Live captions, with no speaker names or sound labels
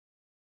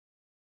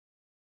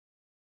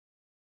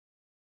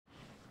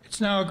It's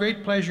now a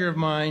great pleasure of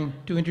mine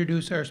to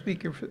introduce our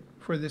speaker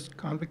for this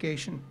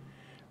convocation.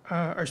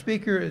 Our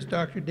speaker is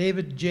Dr.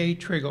 David J.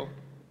 Triggle.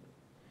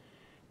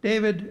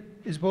 David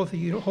is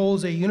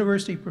holds a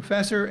university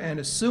professor and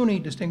a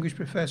SUNY distinguished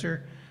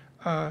professor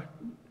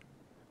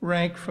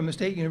rank from the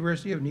State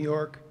University of New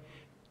York,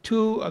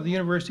 two of the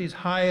university's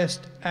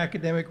highest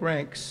academic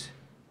ranks.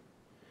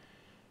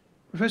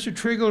 Professor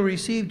Triggle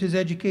received his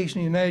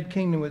education in the United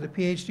Kingdom with a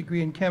PhD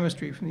degree in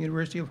chemistry from the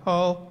University of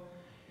Hull,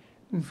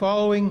 and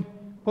following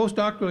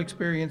postdoctoral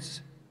experience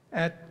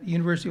at the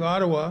University of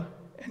Ottawa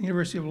and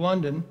University of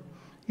London,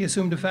 he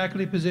assumed a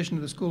faculty position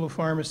at the School of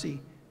Pharmacy.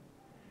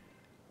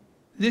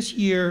 This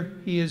year,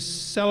 he is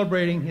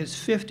celebrating his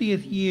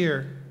 50th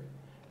year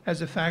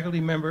as a faculty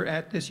member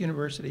at this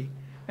university,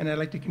 and I'd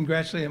like to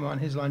congratulate him on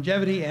his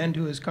longevity and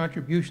to his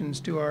contributions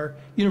to our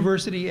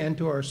university and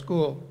to our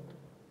school.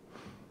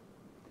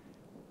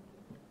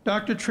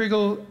 Dr.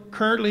 Triggle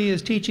currently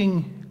is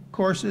teaching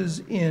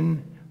courses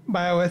in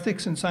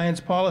bioethics and science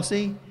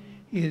policy.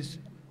 He is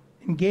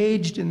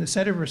engaged in the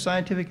Center for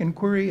Scientific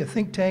Inquiry, a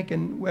think tank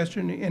in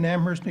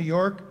Amherst, New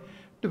York,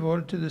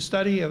 devoted to the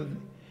study of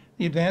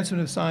the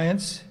advancement of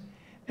science.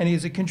 And he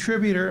is a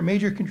contributor, a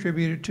major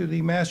contributor to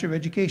the Master of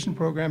Education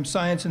program,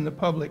 Science in the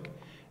Public,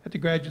 at the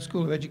Graduate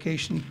School of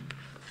Education.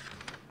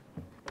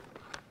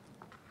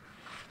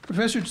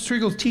 Professor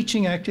Triggle's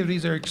teaching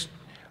activities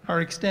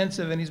are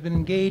extensive, and he's been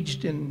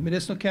engaged in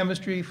medicinal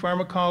chemistry,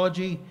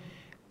 pharmacology,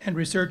 and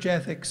research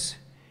ethics.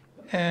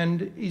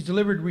 And he's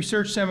delivered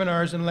research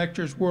seminars and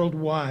lectures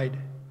worldwide.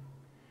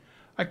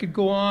 I could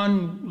go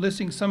on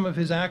listing some of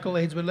his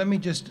accolades, but let me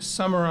just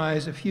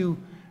summarize a few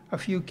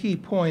key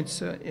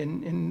points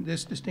in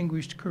this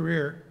distinguished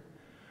career.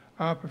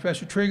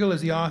 Professor Triggle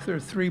is the author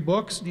of 3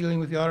 books dealing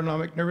with the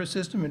autonomic nervous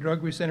system and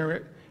drug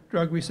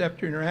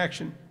receptor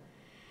interaction.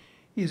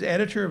 He is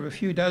editor of a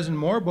few dozen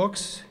more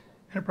books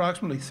and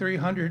approximately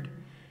 300,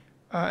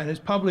 and has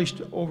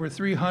published over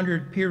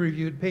 300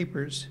 peer-reviewed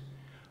papers,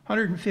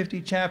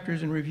 150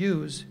 chapters and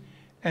reviews,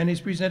 and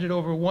he's presented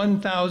over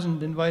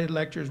 1,000 invited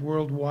lectures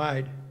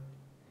worldwide.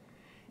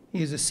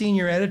 He is a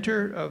senior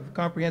editor of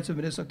Comprehensive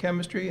Medicinal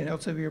Chemistry and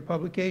Elsevier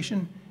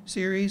publication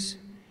series,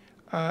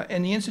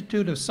 and the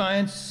Institute of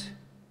Science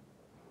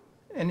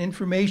and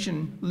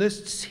Information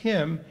lists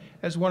him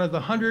as one of the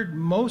 100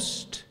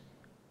 most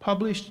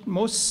published,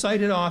 most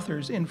cited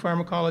authors in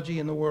pharmacology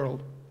in the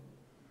world.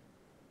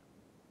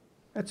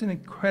 That's an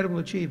incredible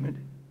achievement.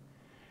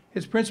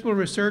 His principal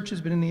research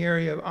has been in the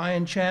area of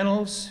ion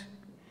channels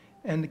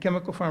and the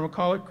biochemical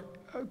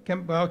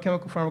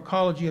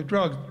pharmacology of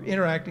drugs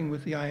interacting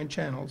with the ion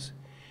channels.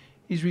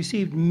 He's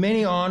received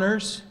many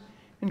honors,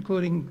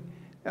 including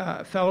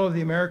Fellow of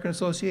the American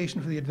Association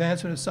for the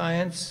Advancement of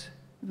Science,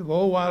 the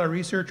Vollweiler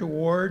Research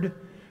Award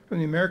from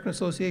the American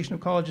Association of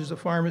Colleges of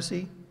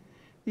Pharmacy,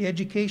 the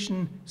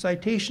Education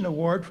Citation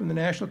Award from the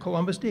National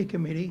Columbus Day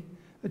Committee,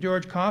 the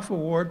George Koff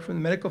Award from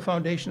the Medical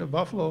Foundation of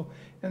Buffalo,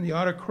 and the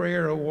Otto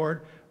Creyer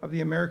Award of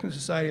the American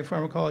Society of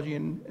Pharmacology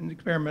and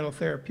Experimental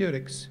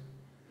Therapeutics.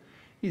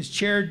 He has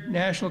chaired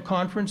national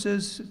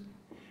conferences.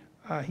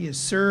 He has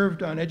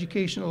served on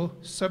educational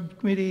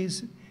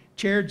subcommittees,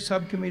 chaired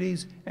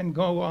subcommittees, and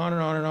go on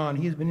and on and on.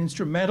 He has been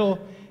instrumental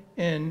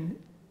in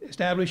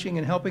establishing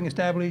and helping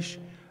establish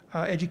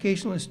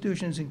educational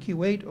institutions in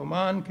Kuwait,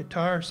 Oman,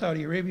 Qatar,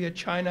 Saudi Arabia,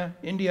 China,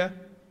 India.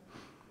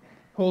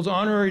 Holds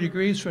honorary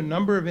degrees from a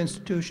number of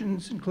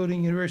institutions,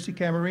 including University of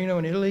Camerino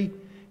in Italy,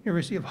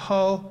 University of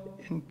Hull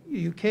in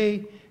the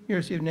UK,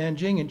 University of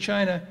Nanjing in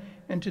China,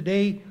 and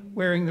today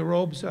wearing the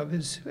robes of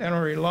his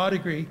honorary law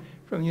degree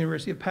from the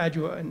University of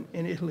Padua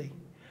in Italy.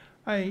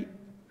 I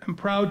am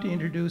proud to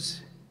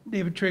introduce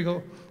David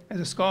Triggle as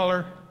a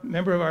scholar,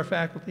 member of our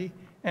faculty,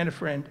 and a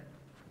friend.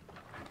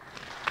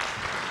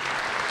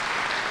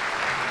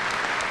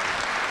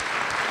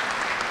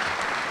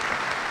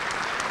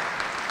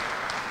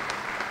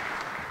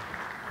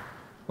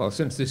 Well,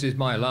 since this is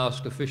my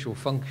last official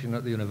function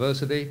at the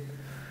university,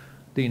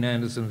 Dean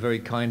Anderson very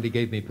kindly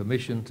gave me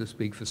permission to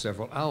speak for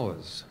several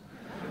hours.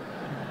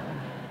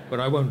 But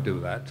I won't do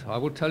that. I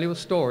will tell you a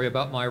story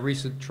about my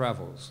recent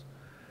travels.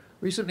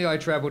 Recently, I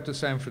traveled to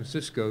San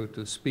Francisco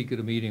to speak at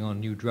a meeting on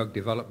new drug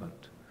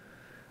development.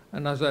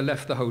 And as I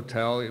left the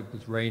hotel, it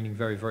was raining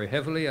very, very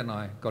heavily, and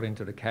I got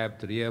into the cab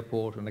to the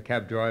airport, and the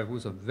cab driver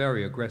was a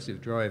very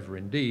aggressive driver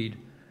indeed.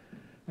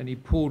 And he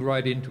pulled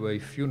right into a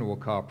funeral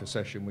car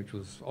procession, which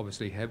was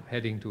obviously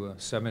heading to a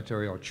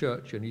cemetery or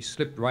church, and he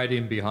slipped right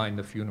in behind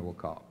the funeral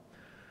car.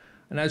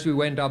 And as we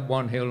went up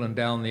one hill and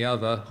down the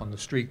other on the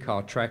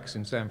streetcar tracks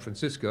in San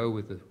Francisco,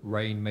 with the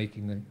rain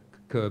making the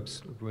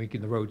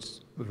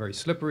roads very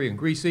slippery and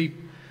greasy,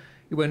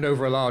 he went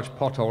over a large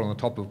pothole on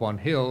the top of one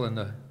hill, and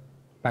the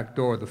back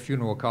door of the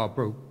funeral car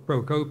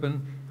broke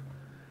open,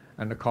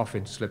 and the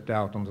coffin slipped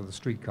out onto the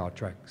streetcar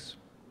tracks.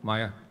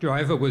 My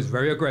driver was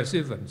very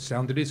aggressive and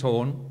sounded his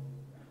horn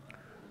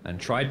and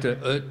tried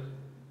to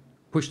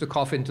push the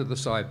coffin to the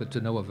side, but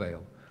to no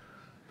avail.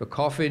 The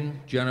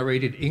coffin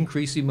generated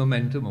increasing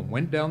momentum and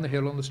went down the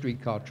hill on the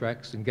streetcar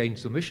tracks and gained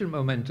sufficient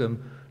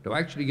momentum to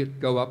actually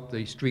go up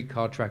the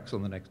streetcar tracks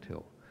on the next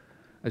hill.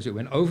 As it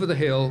went over the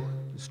hill,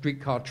 the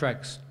streetcar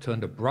tracks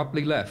turned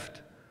abruptly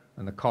left,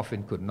 and the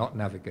coffin could not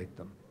navigate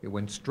them. It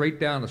went straight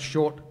down a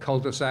short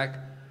cul-de-sac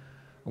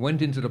and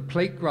went into the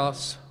plate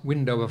glass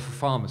window of a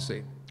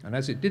pharmacy. And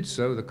as it did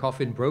so, the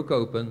coffin broke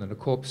open, and the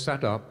corpse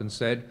sat up and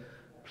said,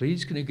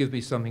 "Please, can you give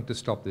me something to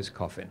stop this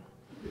coffin?"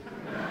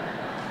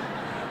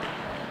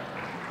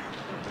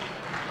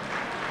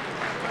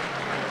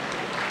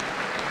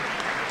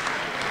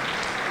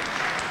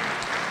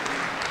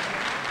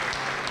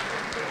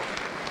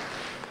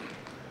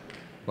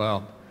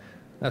 Well,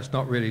 that's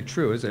not really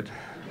true, is it?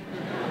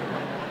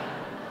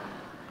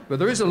 But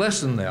there is a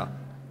lesson there.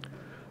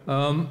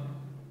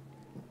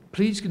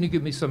 Please, can you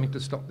give me something to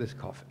stop this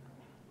coffin?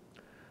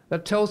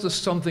 That tells us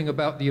something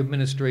about the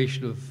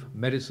administration of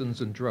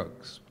medicines and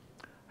drugs.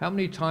 How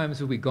many times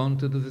have we gone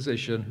to the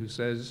physician who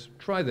says,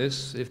 try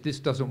this, if this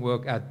doesn't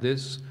work, add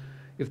this,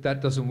 if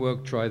that doesn't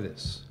work, try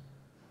this?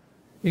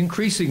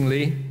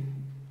 Increasingly,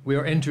 we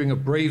are entering a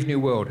brave new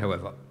world,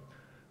 however,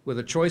 where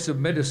the choice of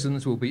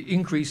medicines will be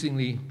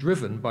increasingly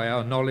driven by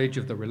our knowledge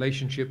of the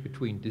relationship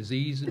between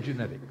disease and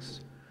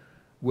genetics,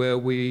 where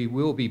we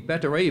will be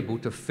better able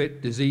to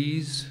fit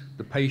disease,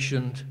 the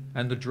patient,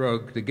 and the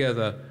drug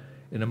together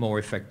in a more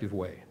effective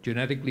way,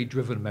 genetically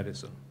driven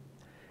medicine.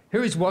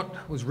 Here is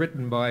what was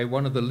written by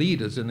one of the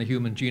leaders in the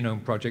Human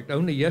Genome Project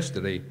only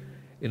yesterday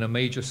in a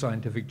major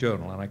scientific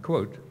journal, and I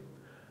quote,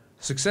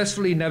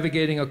 "Successfully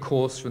navigating a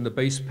course from the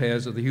base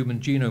pairs of the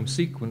human genome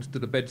sequence to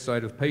the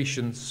bedside of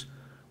patients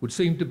would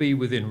seem to be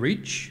within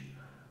reach,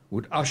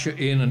 would usher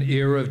in an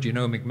era of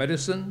genomic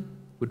medicine,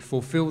 would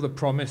fulfill the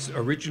promise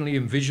originally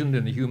envisioned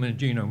in the Human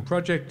Genome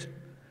Project,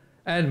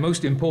 and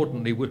most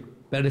importantly,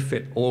 would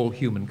benefit all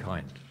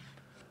humankind."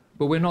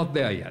 But we're not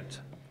there yet.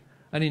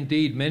 And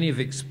indeed, many have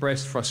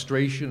expressed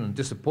frustration and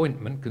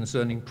disappointment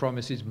concerning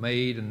promises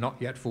made and not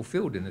yet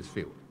fulfilled in this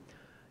field.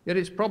 Yet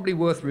it's probably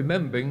worth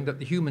remembering that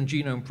the Human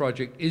Genome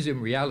Project is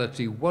in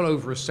reality well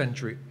over a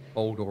century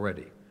old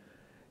already.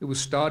 It was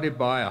started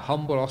by a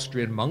humble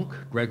Austrian monk,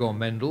 Gregor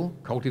Mendel,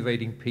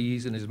 cultivating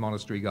peas in his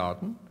monastery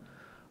garden,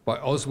 by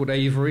Oswald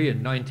Avery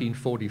in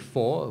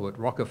 1944, who at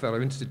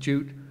Rockefeller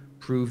Institute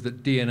proved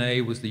that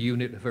DNA was the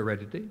unit of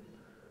heredity,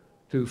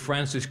 to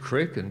Francis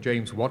Crick and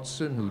James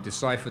Watson, who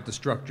deciphered the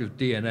structure of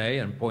DNA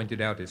and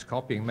pointed out its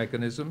copying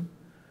mechanism,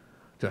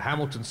 to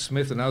Hamilton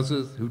Smith and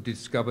others who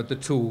discovered the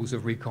tools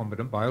of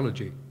recombinant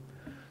biology.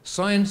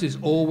 Science is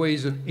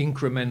always an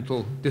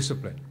incremental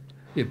discipline.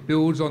 It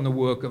builds on the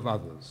work of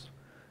others.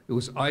 It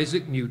was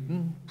Isaac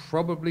Newton,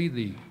 probably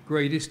the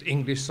greatest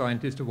English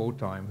scientist of all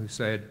time, who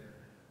said,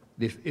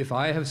 if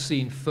I have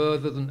seen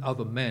further than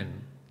other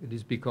men, it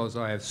is because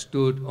I have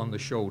stood on the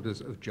shoulders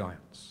of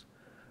giants.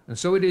 And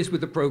so it is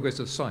with the progress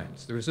of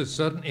science. There is a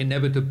certain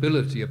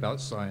inevitability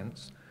about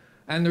science,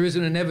 and there is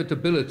an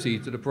inevitability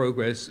to the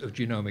progress of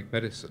genomic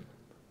medicine.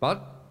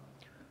 But,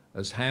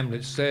 as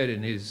Hamlet said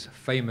in his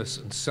famous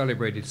and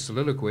celebrated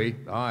soliloquy,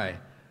 aye,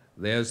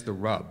 there's the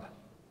rub.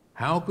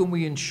 How can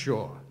we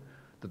ensure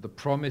that the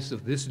promise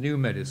of this new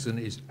medicine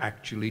is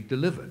actually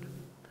delivered?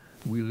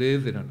 We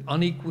live in an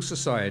unequal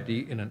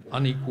society in an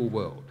unequal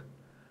world,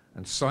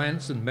 and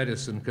science and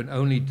medicine can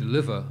only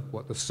deliver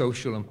what the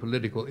social and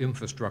political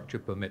infrastructure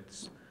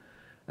permits.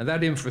 And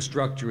that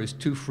infrastructure is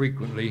too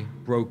frequently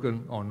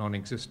broken or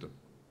non-existent.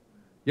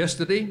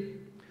 Yesterday,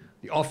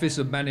 the Office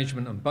of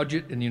Management and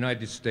Budget in the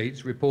United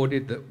States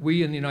reported that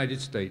we in the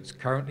United States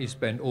currently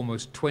spend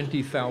almost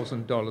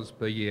 $20,000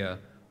 per year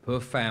per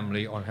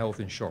family on health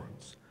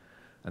insurance.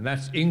 And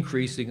that's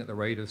increasing at the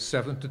rate of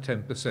 7 to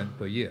 10%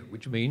 per year,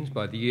 which means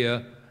by the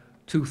year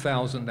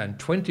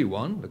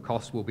 2021, the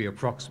cost will be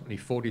approximately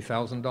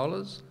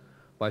 $40,000.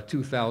 By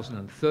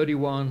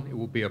 2031, it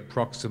will be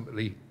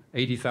approximately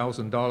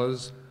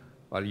 $80,000.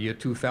 By the year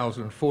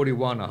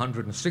 2041,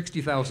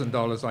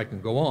 $160,000. I can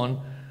go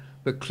on,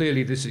 but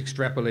clearly this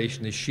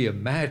extrapolation is sheer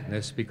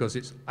madness because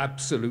it's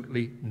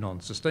absolutely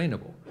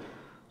non-sustainable.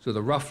 So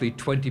the roughly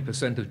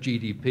 20% of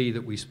GDP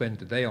that we spend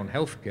today on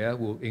healthcare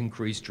will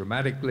increase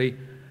dramatically,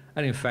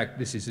 and in fact,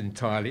 this is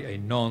entirely a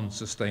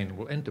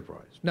non-sustainable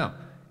enterprise. Now,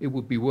 it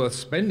would be worth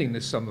spending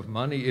this sum of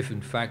money if,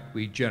 in fact,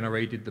 we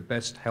generated the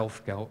best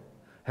health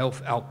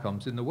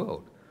outcomes in the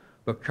world.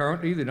 But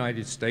currently, the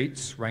United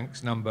States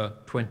ranks number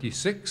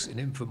 26 in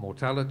infant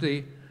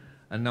mortality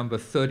and number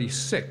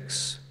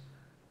 36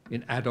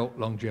 in adult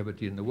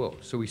longevity in the world.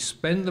 So we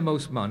spend the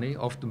most money,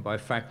 often by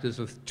factors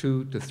of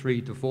 2 to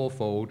 3 to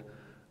 4-fold,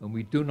 and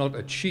we do not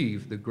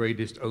achieve the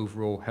greatest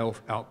overall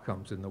health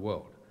outcomes in the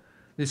world.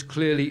 This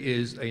clearly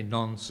is a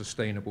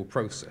non-sustainable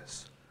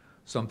process.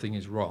 Something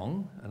is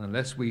wrong, and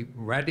unless we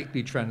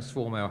radically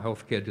transform our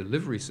healthcare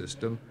delivery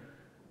system,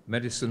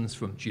 medicines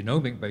from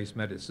genomic-based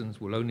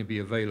medicines will only be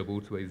available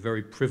to a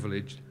very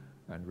privileged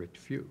and rich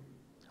few.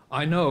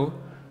 I know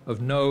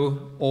of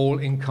no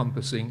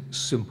all-encompassing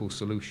simple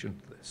solution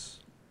to this.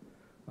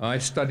 I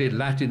studied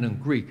Latin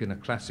and Greek in a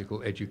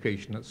classical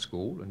education at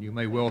school, and you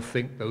may well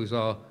think those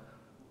are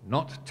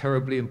not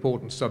terribly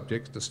important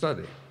subjects to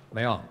study.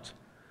 They aren't.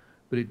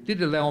 but it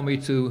did allow me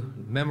to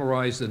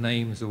memorize the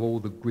names of all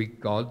the Greek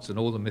gods and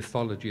all the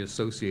mythology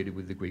associated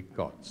with the Greek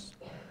gods.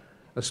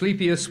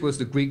 Asclepius was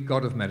the Greek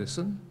god of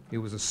medicine. He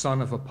was a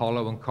son of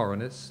Apollo and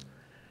Coronis,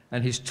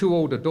 and his two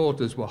older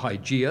daughters were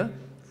Hygeia,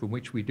 from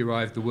which we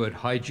derived the word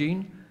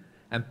hygiene,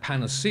 and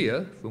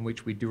Panacea, from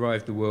which we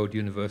derived the word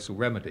universal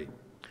remedy.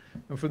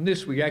 And from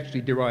this, we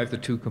actually derived the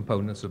two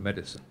components of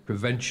medicine,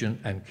 prevention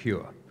and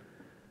cure.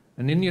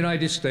 And in the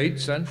United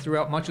States and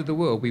throughout much of the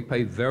world, we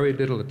pay very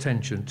little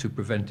attention to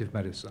preventive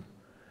medicine.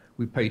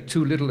 We pay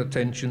too little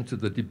attention to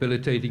the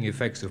debilitating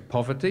effects of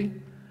poverty,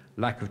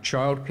 lack of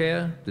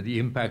childcare, to the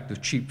impact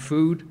of cheap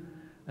food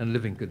and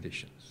living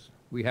conditions.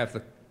 We have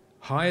the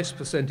highest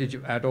percentage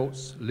of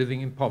adults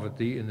living in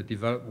poverty in the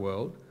developed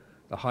world,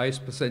 the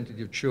highest percentage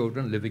of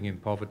children living in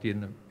poverty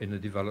in the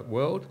developed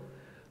world,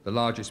 the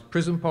largest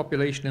prison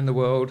population in the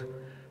world,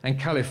 and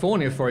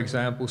California, for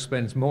example,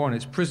 spends more on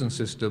its prison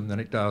system than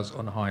it does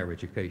on higher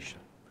education.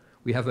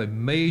 We have a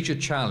major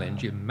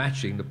challenge in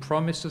matching the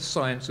promise of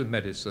science and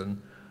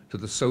medicine to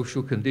the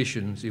social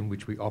conditions in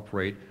which we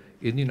operate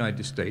in the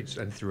United States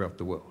and throughout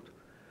the world.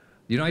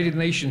 The United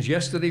Nations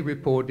yesterday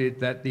reported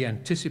that the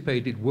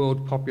anticipated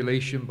world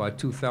population by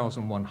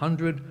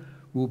 2100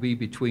 will be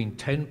between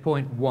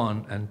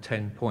 10.1 and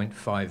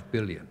 10.5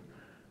 billion.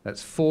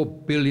 That's 4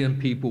 billion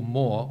people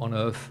more on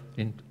Earth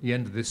in the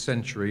end of this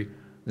century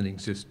than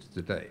exists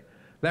today.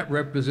 That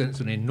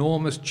represents an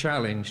enormous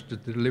challenge to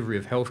the delivery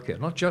of healthcare,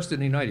 not just in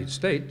the United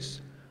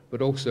States,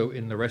 but also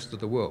in the rest of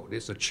the world.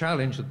 It's a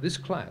challenge that this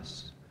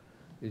class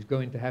is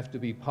going to have to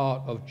be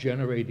part of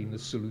generating the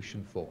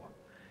solution for.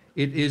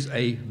 It is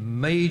a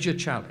major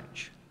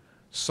challenge.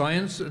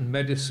 Science and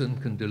medicine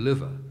can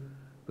deliver,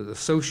 but the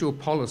social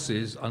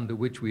policies under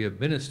which we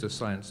administer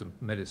science and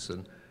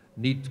medicine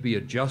need to be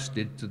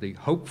adjusted to the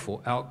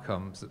hopeful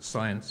outcomes that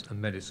science and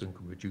medicine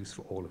can produce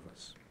for all of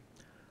us.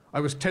 I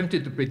was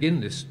tempted to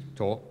begin this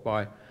talk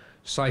by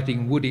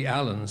citing Woody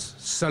Allen's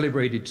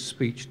celebrated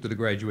speech to the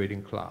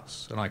graduating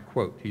class, and I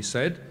quote, he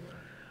said,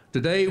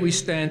 "Today we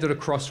stand at a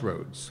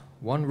crossroads.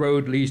 One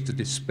road leads to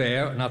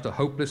despair and utter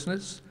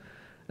hopelessness,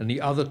 and the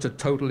other to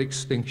total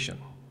extinction.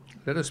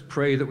 Let us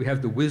pray that we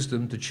have the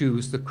wisdom to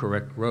choose the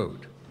correct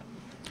road."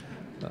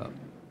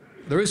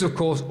 There is, of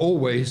course,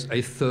 always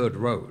a third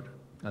road,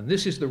 and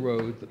this is the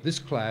road that this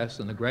class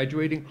and the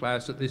graduating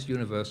class at this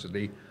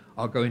university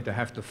are going to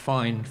have to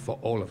find for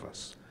all of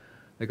us.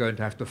 They're going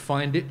to have to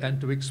find it and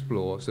to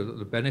explore so that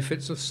the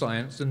benefits of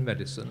science and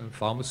medicine and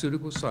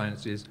pharmaceutical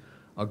sciences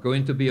are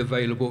going to be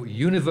available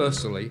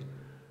universally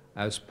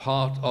as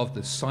part of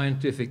the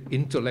scientific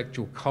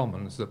intellectual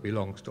commons that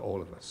belongs to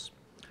all of us.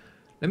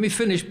 Let me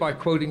finish by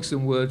quoting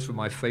some words from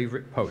my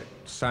favorite poet,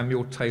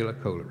 Samuel Taylor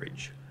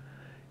Coleridge.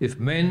 "If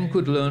men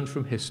could learn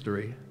from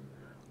history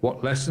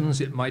what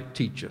lessons it might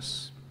teach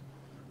us,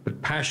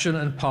 but passion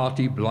and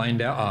party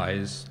blind our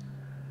eyes,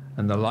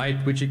 and the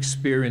light which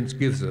experience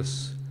gives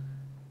us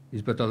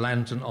is but a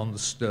lantern on the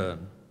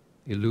stern,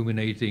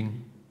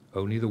 illuminating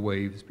only the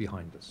waves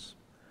behind us."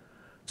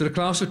 To the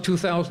class of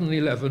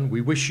 2011, we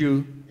wish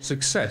you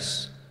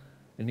success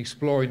in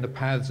exploring the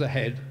paths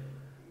ahead,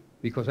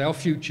 because our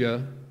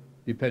future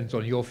depends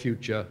on your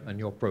future and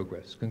your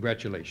progress.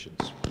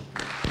 Congratulations.